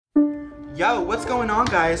Yo, what's going on,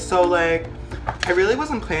 guys? So like, I really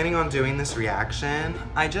wasn't planning on doing this reaction.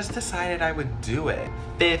 I just decided I would do it.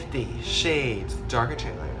 50 Shades Darker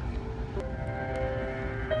trailer.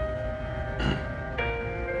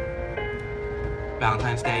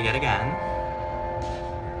 Valentine's Day yet again.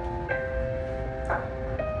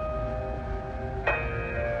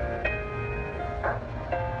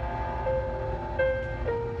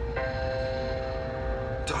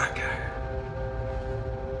 Darker.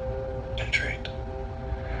 Intrigued.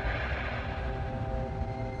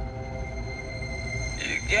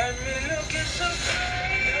 You got me looking so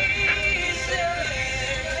crazy.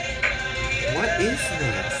 What is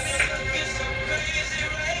this?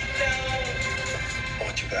 I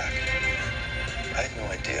want you back. I had no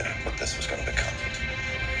idea what this was going to become.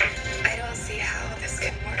 I don't see how this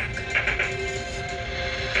can work.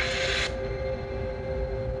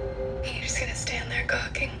 You're just gonna stand there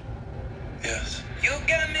gawking? Yes. You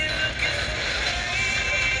got me looking.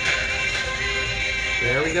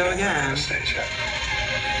 There we go again. Stage yet.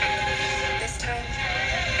 This time,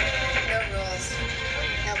 no rules,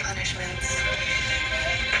 no punishments,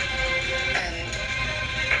 and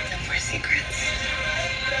no more secrets.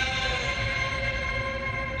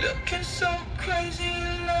 Looking so crazy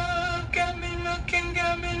in love. Got me looking,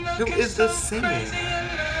 got me looking. Who is this so singing? crazy in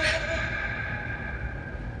love.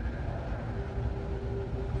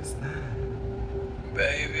 What is that?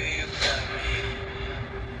 Baby, you got me.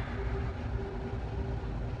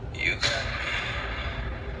 You got me.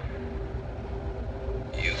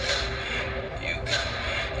 You got me. You got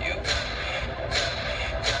me. You got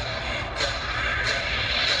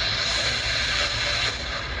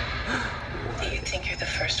me. Do you think you're the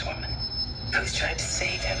first woman who's tried to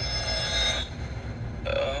save him?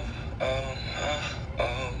 No.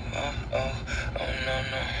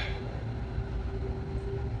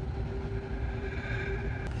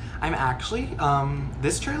 I'm actually,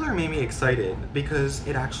 this trailer made me excited because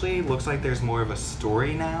it actually looks like there's more of a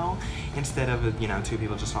story now instead of, you know, two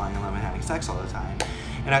people just falling in love and having sex all the time.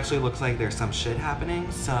 It actually looks like there's some shit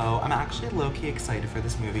happening, so I'm actually low-key excited for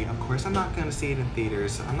this movie. Of course, I'm not gonna see it in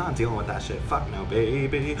theaters. I'm not dealing with that shit. Fuck no,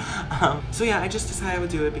 baby. So yeah, I just decided I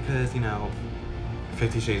would do it because, you know,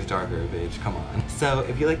 50 Shades Darker, bitch, come on. So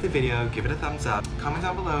if you liked the video, give it a thumbs up. Comment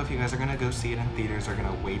down below if you guys are gonna go see it in theaters or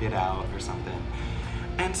gonna wait it out or something.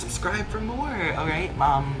 And subscribe for more, alright?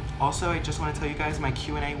 Also, I just want to tell you guys my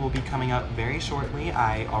Q&A will be coming up very shortly.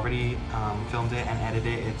 I already filmed it and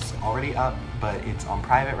edited it. It's already up, but it's on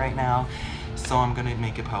private right now. So I'm gonna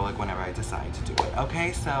make it public whenever I decide to do it.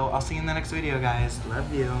 Okay, so I'll see you in the next video, guys.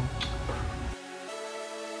 Love you.